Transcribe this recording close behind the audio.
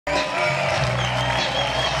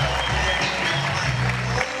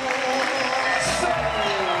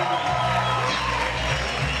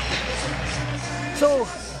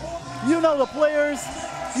know the players,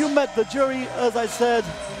 you met the jury, as I said.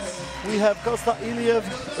 We have Kosta Iliev,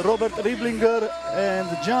 Robert Riblinger, and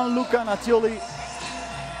Gianluca Natioli.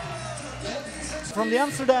 From the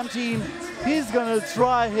Amsterdam team, he's gonna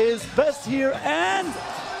try his best here, and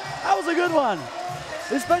that was a good one.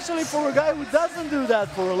 Especially for a guy who doesn't do that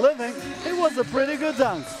for a living, it was a pretty good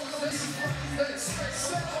dunk.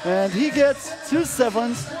 And he gets 2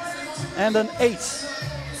 7s and an 8.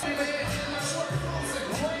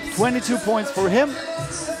 22 points for him.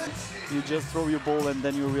 You just throw your ball and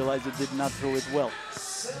then you realize you did not throw it well.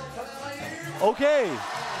 Okay,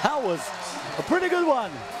 that was a pretty good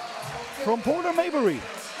one from Porter Maberry.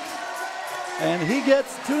 And he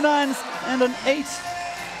gets 2 9s and an 8.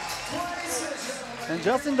 And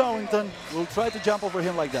Justin Darlington will try to jump over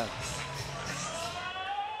him like that.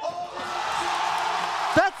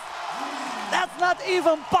 That's not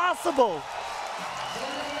even possible.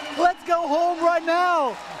 Let's go home right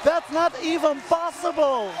now. That's not even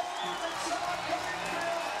possible.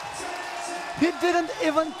 He didn't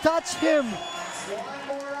even touch him.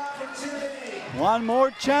 One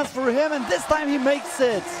more chance for him, and this time he makes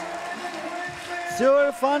it.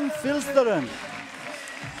 Sjoerd van Vilsteren.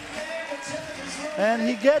 And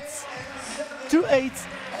he gets 2 8s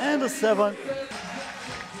and a 7.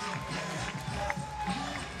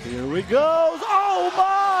 Here he goes. Oh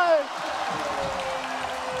my!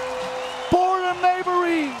 Porter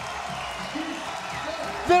Maberry.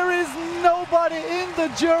 There is nobody in the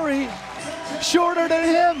jury shorter than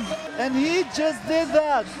him. And he just did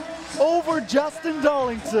that over Justin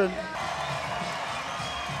Darlington.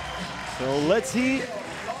 So let's see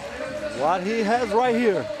what he has right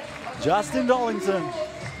here. Justin Darlington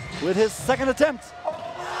with his second attempt.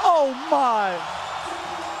 Oh my!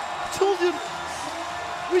 I told you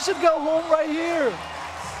we should go home right here.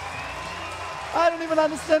 I don't even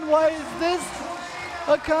understand why is this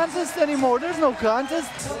a contest anymore. There's no contest.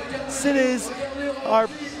 Cities are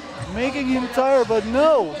making him tired, but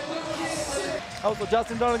no. Also,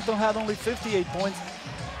 Justin Darlington had only 58 points.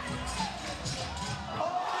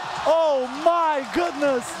 Oh my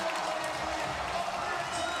goodness!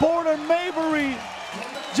 Porter Maberry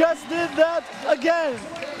just did that again.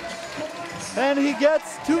 And he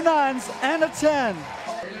gets 2 9s and a 10.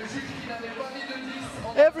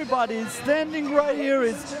 Everybody standing right here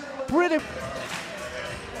is pretty.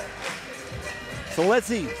 So let's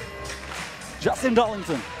see. Justin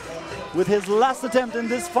Darlington with his last attempt in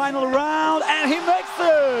this final round, and he makes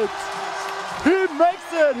it! He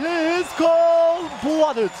makes it! He is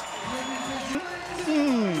cold-blooded.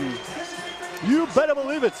 You better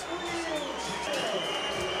believe it.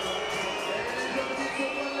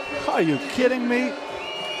 Are you kidding me?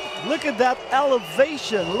 Look at that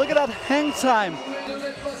elevation. Look at that hang time.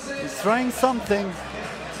 He's trying something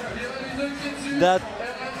that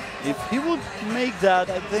if he would make that,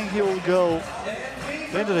 I think he will go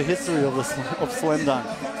into the history of slam dunk.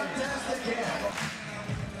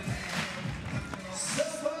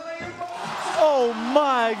 Oh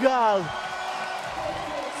my God.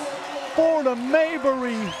 Porter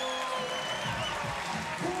Maberry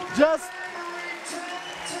just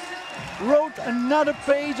wrote another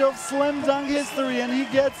page of slam dunk history, and he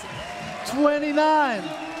gets 29.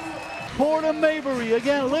 Porter Maberry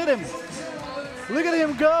again, look at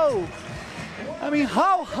him go. I mean,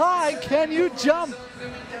 how high can you jump?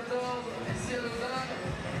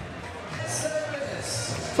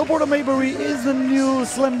 So Porter Maberry is the new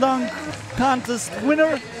slam dunk contest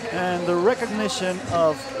winner, and the recognition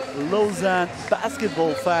of Lausanne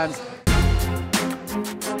basketball fans